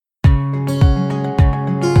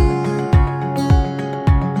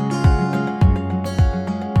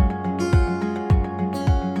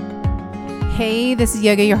Hey, this is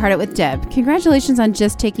Yoga Your Heart Out with Deb. Congratulations on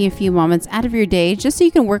just taking a few moments out of your day just so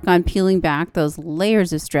you can work on peeling back those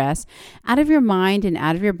layers of stress out of your mind and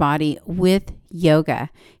out of your body with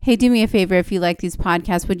yoga. Hey, do me a favor. If you like these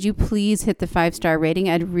podcasts, would you please hit the 5-star rating?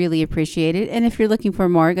 I'd really appreciate it. And if you're looking for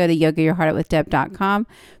more, go to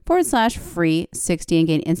yogayourheartoutwithdeb.com/free 60 and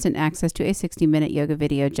gain instant access to a 60-minute yoga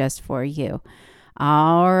video just for you.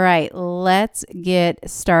 All right, let's get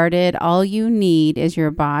started. All you need is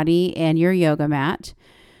your body and your yoga mat.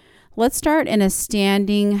 Let's start in a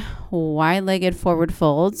standing wide-legged forward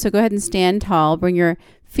fold. So go ahead and stand tall. Bring your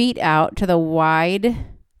feet out to the wide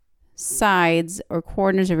sides or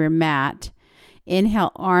corners of your mat.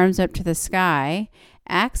 Inhale, arms up to the sky.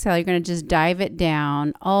 Exhale, you're going to just dive it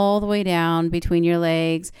down, all the way down between your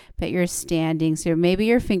legs, but you're standing. So maybe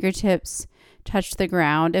your fingertips touch the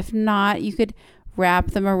ground. If not, you could wrap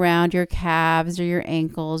them around your calves or your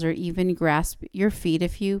ankles, or even grasp your feet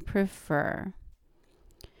if you prefer.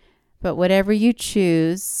 But whatever you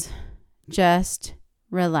choose, just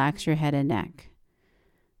relax your head and neck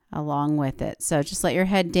along with it. So just let your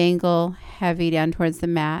head dangle heavy down towards the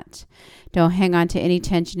mat. Don't hang on to any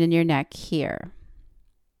tension in your neck here.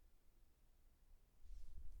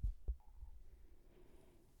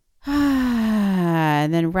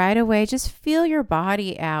 And then right away, just feel your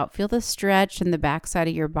body out. Feel the stretch in the backside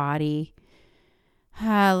of your body.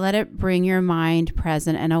 Let it bring your mind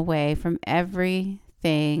present and away from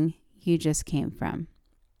everything you just came from.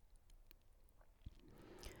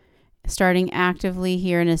 Starting actively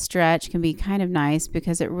here in a stretch can be kind of nice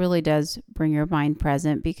because it really does bring your mind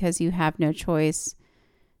present, because you have no choice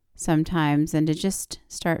sometimes than to just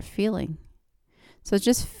start feeling. So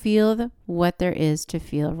just feel what there is to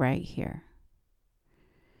feel right here.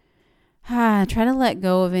 Try to let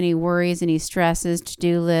go of any worries, any stresses,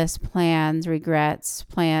 to-do lists, plans, regrets,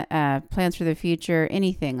 plans for the future,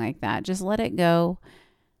 anything like that. Just let it go.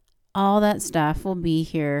 All that stuff will be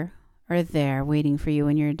here or there waiting for you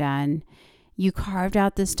when you're done. You carved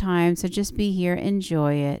out this time, so just be here,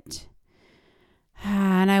 enjoy it.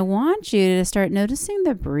 And I want you to start noticing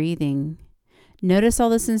the breathing. Notice all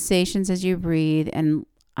the sensations as you breathe, and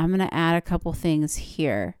I'm going to add a couple things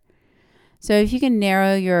here. So if you can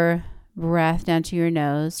narrow your breath down to your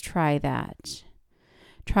nose, try that.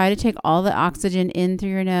 Try to take all the oxygen in through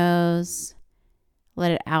your nose,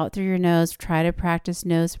 let it out through your nose. Try to practice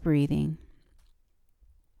nose breathing.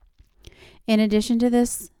 In addition to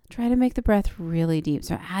this, try to make the breath really deep.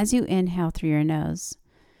 So as you inhale through your nose,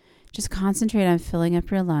 just concentrate on filling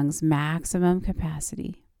up your lungs, maximum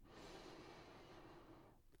capacity.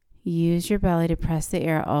 Use your belly to press the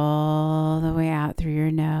air all the way out through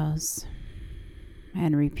your nose.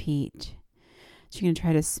 And repeat. So you're going to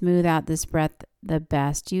try to smooth out this breath the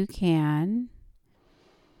best you can.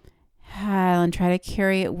 And try to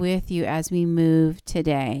carry it with you as we move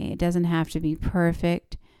today. It doesn't have to be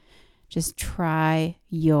perfect. Just try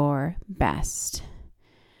your best.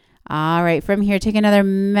 All right, from here, take another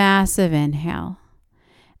massive inhale.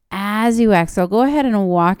 As you exhale, go ahead and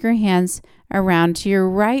walk your hands around to your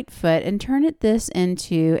right foot and turn this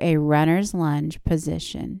into a runner's lunge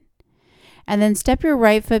position. And then step your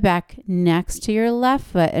right foot back next to your left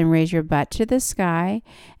foot and raise your butt to the sky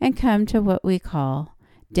and come to what we call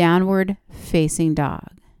downward facing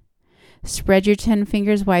dog. Spread your 10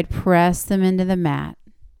 fingers wide, press them into the mat.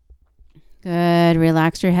 Good.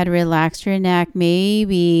 Relax your head, relax your neck.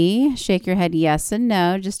 Maybe shake your head yes and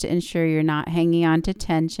no, just to ensure you're not hanging on to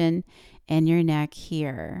tension in your neck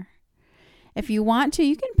here. If you want to,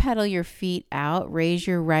 you can pedal your feet out. Raise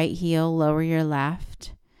your right heel, lower your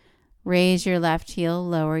left. Raise your left heel,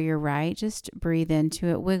 lower your right. Just breathe into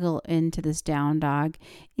it. Wiggle into this down dog.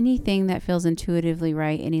 Anything that feels intuitively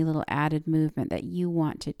right, any little added movement that you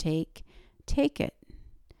want to take it.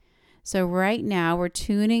 So right now we're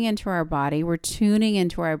tuning into our body. We're tuning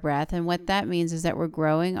into our breath. And what that means is that we're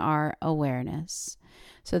growing our awareness.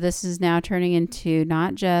 So this is now turning into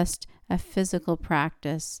not just a physical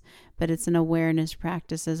practice, but it's an awareness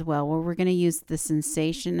practice as well, where we're going to use the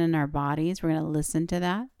sensation in our bodies. We're going to listen to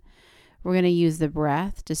that. We're going to use the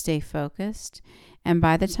breath to stay focused. And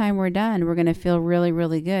by the time we're done, we're going to feel really,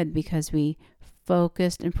 really good because we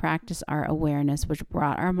focused and practiced our awareness, which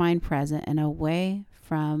brought our mind present and away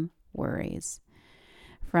from worries.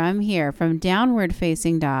 From here, from downward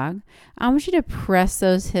facing dog, I want you to press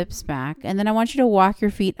those hips back, and then I want you to walk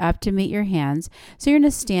your feet up to meet your hands. So you're in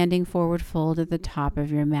a standing forward fold at the top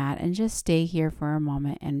of your mat, and just stay here for a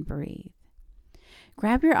moment and breathe.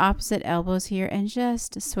 Grab your opposite elbows here and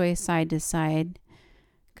just sway side to side.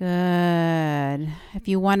 Good. If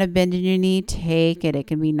you want to bend in your knee, take it. It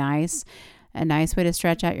can be nice. A nice way to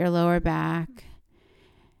stretch out your lower back.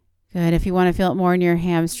 Good. If you want to feel it more in your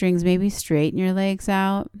hamstrings, maybe straighten your legs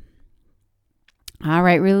out. All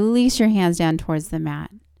right, release your hands down towards the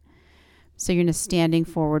mat. So you're in a standing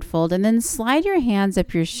forward fold, and then slide your hands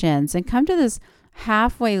up your shins and come to this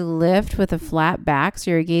halfway lift with a flat back.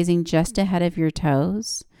 So you're gazing just ahead of your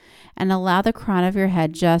toes, and allow the crown of your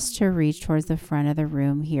head just to reach towards the front of the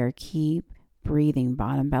room here. Keep breathing,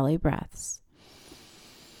 bottom belly breaths.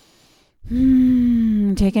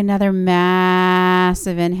 Take another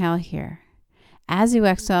massive inhale here. As you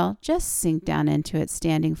exhale, just sink down into it,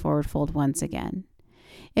 standing forward fold once again.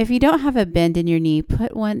 If you don't have a bend in your knee,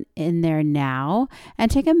 put one in there now and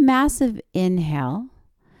take a massive inhale.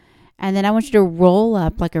 And then I want you to roll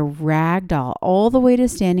up like a rag doll all the way to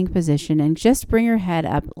standing position and just bring your head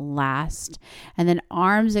up last. And then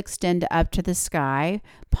arms extend up to the sky,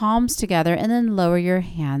 palms together, and then lower your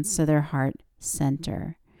hands to their heart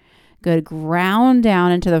center. Good. Ground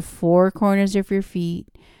down into the four corners of your feet.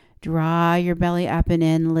 Draw your belly up and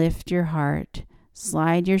in. Lift your heart.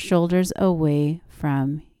 Slide your shoulders away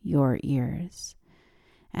from your ears.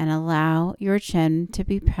 And allow your chin to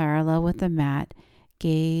be parallel with the mat.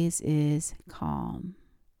 Gaze is calm.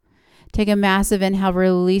 Take a massive inhale.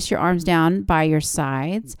 Release your arms down by your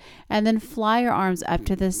sides. And then fly your arms up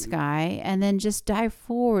to the sky. And then just dive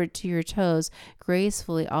forward to your toes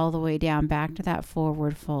gracefully all the way down back to that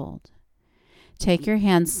forward fold. Take your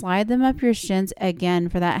hands, slide them up your shins again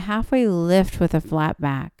for that halfway lift with a flat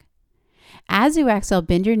back. As you exhale,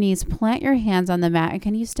 bend your knees, plant your hands on the mat, and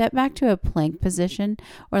can you step back to a plank position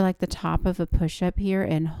or like the top of a push-up here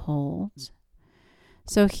and hold?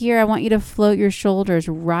 So here, I want you to float your shoulders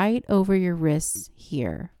right over your wrists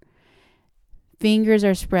here. Fingers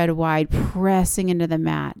are spread wide, pressing into the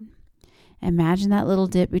mat. Imagine that little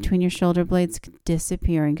dip between your shoulder blades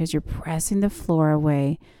disappearing because you're pressing the floor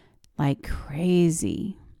away like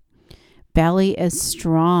crazy. Belly is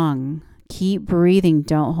strong. Keep breathing.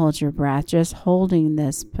 Don't hold your breath. Just holding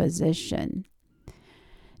this position.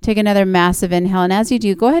 Take another massive inhale. And as you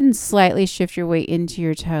do, go ahead and slightly shift your weight into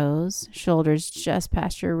your toes. Shoulders just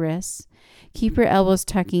past your wrists. Keep your elbows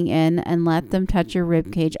tucking in and let them touch your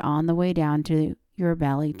rib cage on the way down to your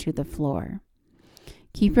belly to the floor.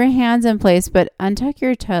 Keep your hands in place, but untuck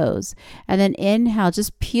your toes. And then inhale.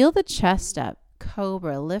 Just peel the chest up.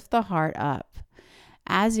 Cobra. Lift the heart up.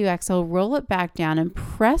 As you exhale, roll it back down and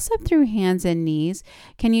press up through hands and knees.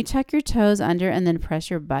 Can you tuck your toes under and then press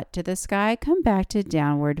your butt to the sky? Come back to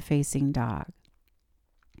downward facing dog.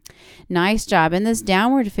 Nice job. In this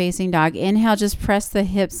downward facing dog, inhale, just press the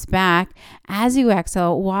hips back. As you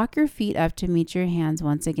exhale, walk your feet up to meet your hands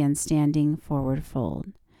once again, standing forward fold.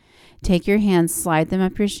 Take your hands, slide them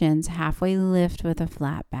up your shins, halfway lift with a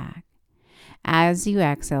flat back. As you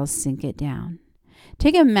exhale, sink it down.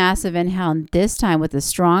 Take a massive inhale, and this time with a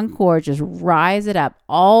strong core, just rise it up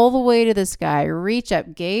all the way to the sky. Reach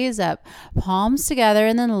up, gaze up, palms together,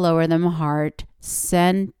 and then lower them heart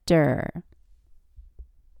center.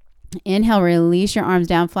 Inhale, release your arms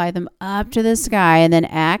down, fly them up to the sky, and then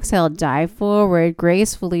exhale, dive forward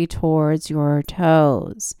gracefully towards your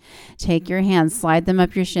toes. Take your hands, slide them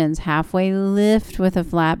up your shins, halfway lift with a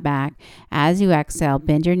flat back. As you exhale,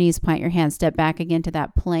 bend your knees, plant your hands, step back again to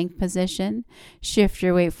that plank position. Shift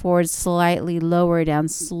your weight forward slightly, lower down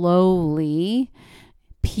slowly.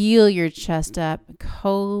 Peel your chest up,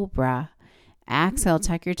 cobra. Exhale,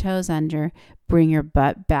 tuck your toes under. Bring your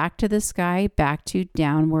butt back to the sky, back to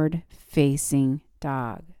downward facing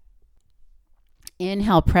dog.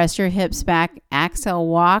 Inhale, press your hips back. Exhale,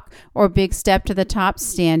 walk or big step to the top,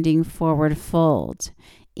 standing forward fold.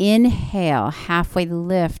 Inhale, halfway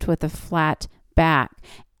lift with a flat back.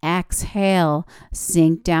 Exhale,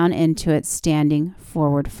 sink down into it, standing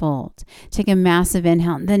forward fold. Take a massive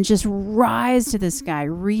inhale and then just rise to the sky.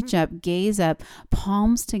 Reach up, gaze up,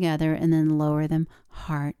 palms together, and then lower them,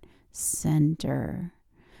 heart center.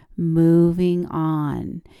 Moving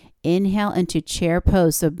on. Inhale into chair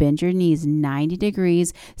pose. So bend your knees 90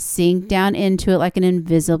 degrees. Sink down into it like an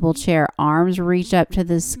invisible chair. Arms reach up to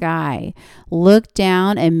the sky. Look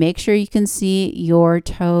down and make sure you can see your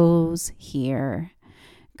toes here.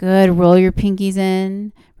 Good. Roll your pinkies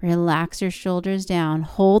in. Relax your shoulders down.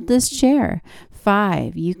 Hold this chair.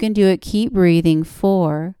 5. You can do it. Keep breathing.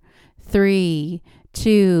 4, 3,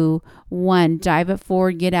 2, 1. Dive it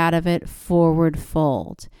forward. Get out of it. Forward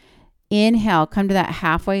fold. Inhale. Come to that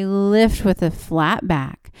halfway lift with a flat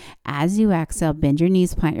back. As you exhale, bend your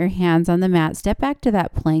knees. Plant your hands on the mat. Step back to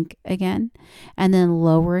that plank again. And then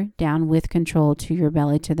lower down with control to your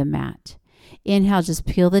belly to the mat. Inhale. Just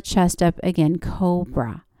peel the chest up again.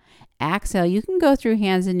 Cobra. exhale, you can go through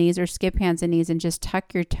hands and knees or skip hands and knees and just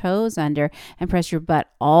tuck your toes under and press your butt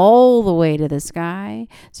all the way to the sky.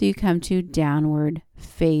 So you come to downward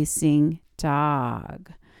facing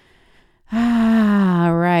dog.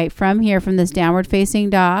 All right. From here, from this downward facing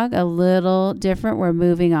dog, a little different. We're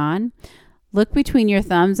moving on. Look between your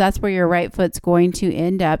thumbs. That's where your right foot's going to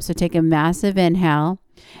end up. So take a massive inhale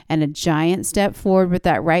and a giant step forward with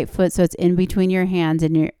that right foot so it's in between your hands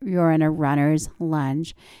and you're in a runner's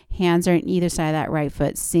lunge. Hands are on either side of that right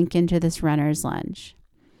foot. Sink into this runner's lunge.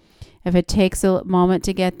 If it takes a moment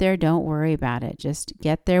to get there, don't worry about it. Just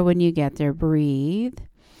get there when you get there. Breathe.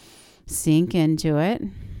 Sink into it.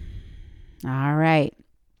 All right.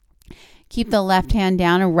 Keep the left hand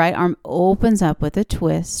down and right arm opens up with a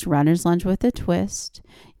twist. Runner's lunge with a twist.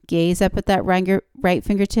 Gaze up at that right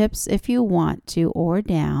fingertips if you want to, or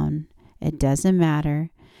down. It doesn't matter.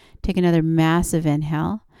 Take another massive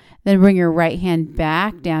inhale. Then bring your right hand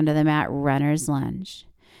back down to the mat, runner's lunge.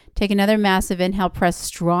 Take another massive inhale. Press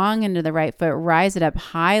strong into the right foot. Rise it up.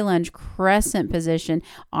 High lunge, crescent position.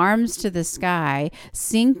 Arms to the sky.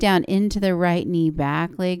 Sink down into the right knee.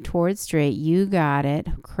 Back leg towards straight. You got it.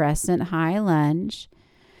 Crescent high lunge.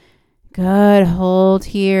 Good. Hold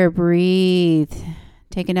here. Breathe.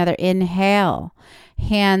 Take another inhale.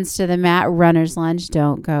 Hands to the mat. Runner's lunge.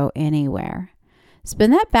 Don't go anywhere.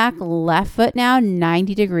 Spin that back left foot now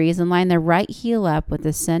 90 degrees and line the right heel up with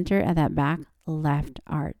the center of that back left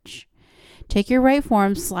arch. Take your right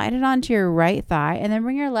forearm, slide it onto your right thigh, and then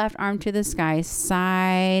bring your left arm to the sky.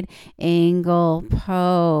 Side angle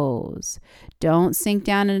pose. Don't sink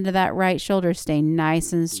down into that right shoulder. Stay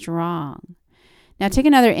nice and strong. Now take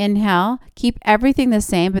another inhale. Keep everything the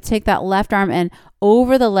same, but take that left arm and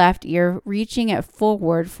over the left ear, reaching it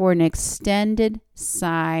forward for an extended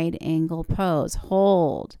side angle pose.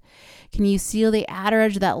 Hold. Can you seal the outer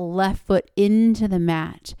edge of that left foot into the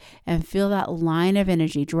mat and feel that line of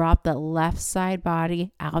energy? Drop the left side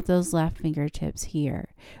body out those left fingertips here.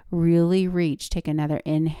 Really reach. Take another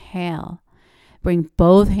inhale. Bring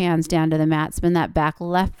both hands down to the mat. Spin that back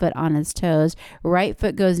left foot on its toes. Right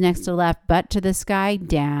foot goes next to left, butt to the sky,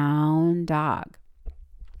 down dog.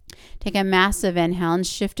 Take a massive inhale and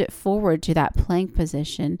shift it forward to that plank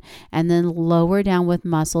position and then lower down with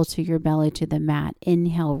muscle to your belly to the mat.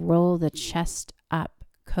 Inhale, roll the chest up,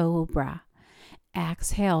 cobra.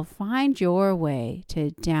 Exhale, find your way to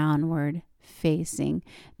downward facing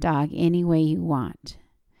dog any way you want.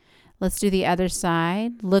 Let's do the other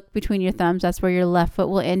side. Look between your thumbs. That's where your left foot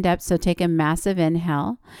will end up. So take a massive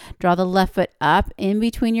inhale. Draw the left foot up in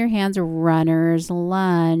between your hands. Runner's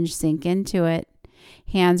lunge. Sink into it.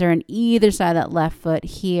 Hands are on either side of that left foot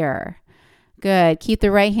here. Good. Keep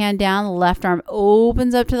the right hand down. The left arm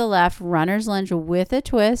opens up to the left. Runner's lunge with a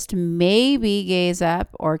twist. Maybe gaze up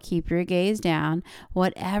or keep your gaze down.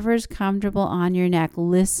 Whatever's comfortable on your neck.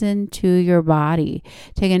 Listen to your body.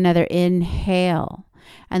 Take another inhale.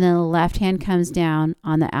 And then the left hand comes down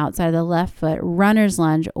on the outside of the left foot. Runner's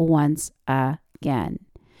lunge once again.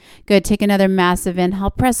 Good. Take another massive inhale.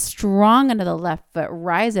 Press strong into the left foot.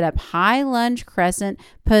 Rise it up. High lunge crescent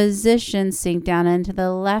position. Sink down into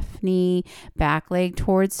the left knee. Back leg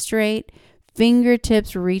towards straight.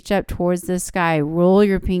 Fingertips reach up towards the sky. Roll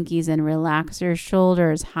your pinkies and relax your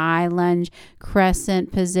shoulders. High lunge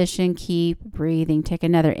crescent position. Keep breathing. Take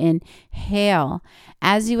another inhale.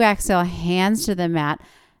 As you exhale, hands to the mat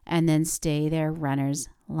and then stay there. Runner's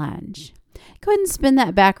lunge. Go ahead and spin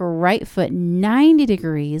that back right foot 90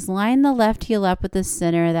 degrees. Line the left heel up with the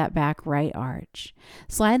center of that back right arch.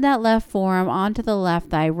 Slide that left forearm onto the left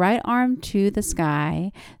thigh. Right arm to the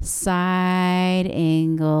sky. Side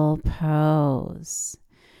angle pose.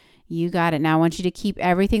 You got it. Now I want you to keep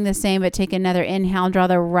everything the same, but take another inhale. Draw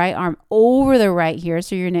the right arm over the right here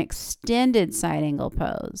so you're in an extended side angle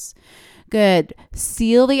pose. Good.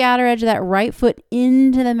 Seal the outer edge of that right foot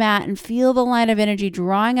into the mat and feel the line of energy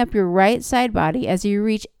drawing up your right side body as you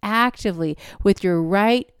reach actively with your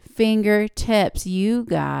right fingertips. You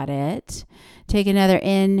got it. Take another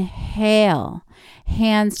inhale.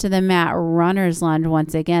 Hands to the mat. Runner's lunge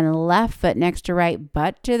once again. Left foot next to right,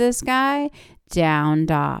 butt to the sky. Down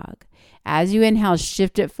dog. As you inhale,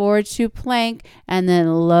 shift it forward to plank and then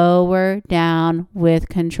lower down with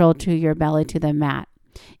control to your belly to the mat.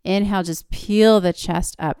 Inhale, just peel the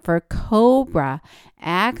chest up for cobra.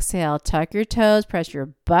 Exhale, tuck your toes, press your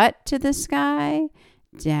butt to the sky.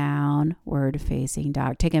 Downward facing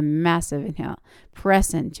dog. Take a massive inhale.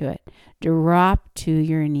 Press into it. Drop to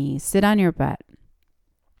your knees. Sit on your butt.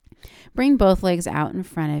 Bring both legs out in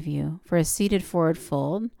front of you for a seated forward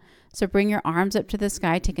fold. So bring your arms up to the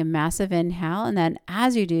sky. Take a massive inhale. And then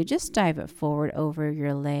as you do, just dive it forward over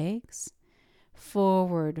your legs.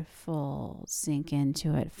 Forward fold. Sink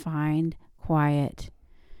into it. Find quiet.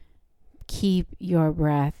 Keep your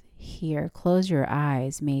breath here. Close your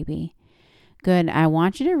eyes, maybe. Good. I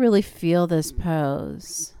want you to really feel this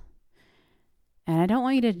pose. And I don't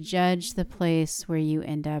want you to judge the place where you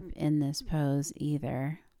end up in this pose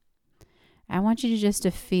either. I want you to just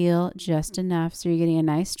to feel just enough so you're getting a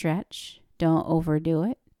nice stretch. Don't overdo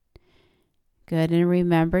it. Good. And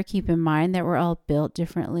remember, keep in mind that we're all built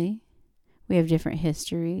differently. We have different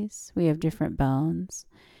histories. We have different bones.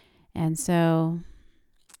 And so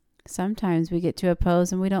sometimes we get to a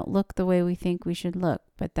pose and we don't look the way we think we should look.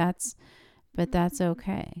 But that's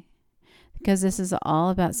okay. Because this is all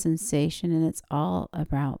about sensation and it's all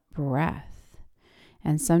about breath.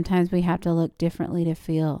 And sometimes we have to look differently to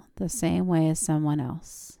feel the same way as someone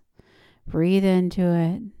else. Breathe into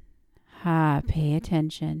it. Pay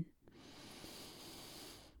attention.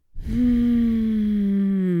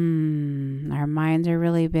 Our minds are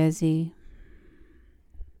really busy.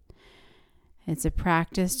 It's a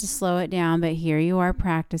practice to slow it down, but here you are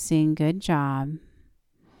practicing. Good job.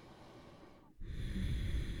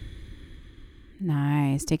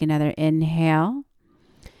 Nice. Take another inhale.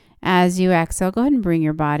 As you exhale, go ahead and bring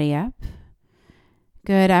your body up.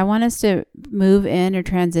 Good. I want us to move in or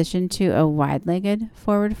transition to a wide-legged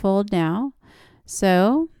forward fold now.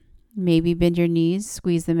 So maybe bend your knees,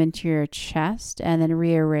 squeeze them into your chest, and then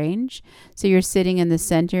rearrange. So you're sitting in the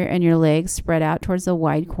center and your legs spread out towards the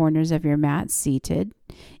wide corners of your mat, seated.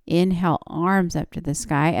 Inhale, arms up to the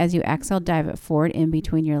sky. As you exhale, dive it forward in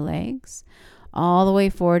between your legs. All the way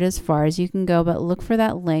forward as far as you can go, but look for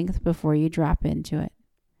that length before you drop into it.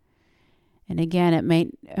 And again, it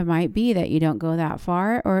might be that you don't go that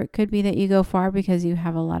far, or it could be that you go far because you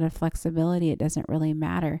have a lot of flexibility. It doesn't really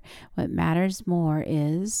matter. What matters more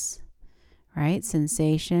is, right,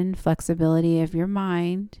 sensation, flexibility of your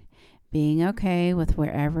mind, being okay with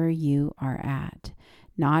wherever you are at.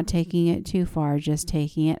 Not taking it too far, just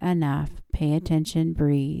taking it enough. Pay attention,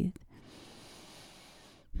 breathe.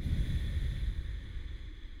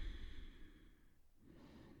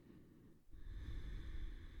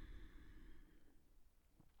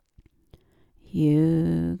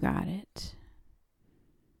 You got it.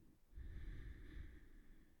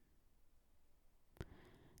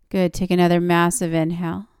 Good. Take another massive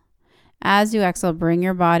inhale. As you exhale, bring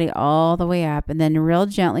your body all the way up and then real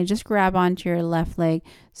gently just grab onto your left leg,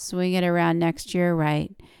 swing it around next to your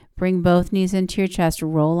right. Bring both knees into your chest,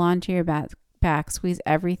 roll onto your back, squeeze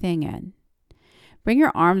everything in. Bring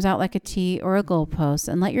your arms out like a T or a goalpost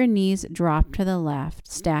and let your knees drop to the left,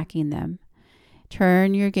 stacking them.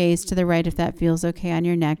 Turn your gaze to the right if that feels okay on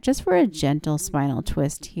your neck, just for a gentle spinal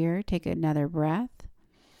twist here. Take another breath.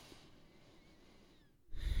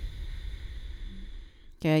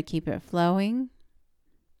 Good. Keep it flowing.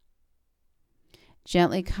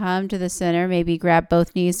 Gently come to the center. Maybe grab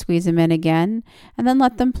both knees, squeeze them in again, and then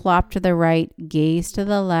let them plop to the right. Gaze to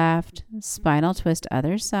the left. Spinal twist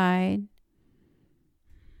other side.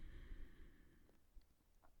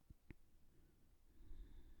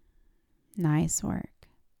 Nice work.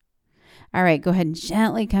 All right, go ahead and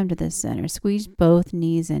gently come to the center. Squeeze both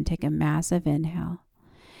knees in. Take a massive inhale.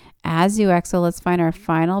 As you exhale, let's find our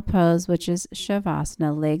final pose, which is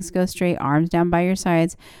Shavasana. Legs go straight, arms down by your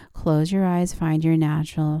sides. Close your eyes. Find your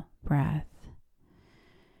natural breath.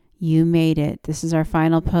 You made it. This is our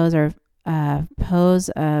final pose, our pose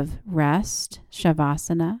of rest,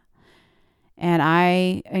 Shavasana. And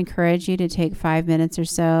I encourage you to take 5 minutes or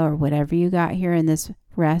so, or whatever you got here in this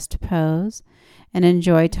rest pose, and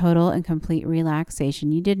enjoy total and complete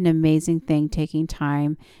relaxation. You did an amazing thing taking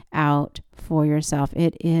time out for yourself.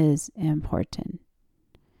 It is important.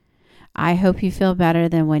 I hope you feel better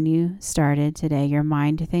than when you started today. Your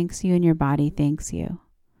mind thanks you and your body thanks you.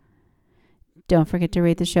 Don't forget to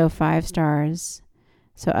rate the show 5 stars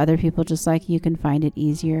so other people just like you can find it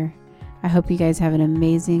easier. I hope you guys have an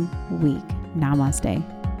amazing week.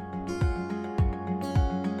 Namaste.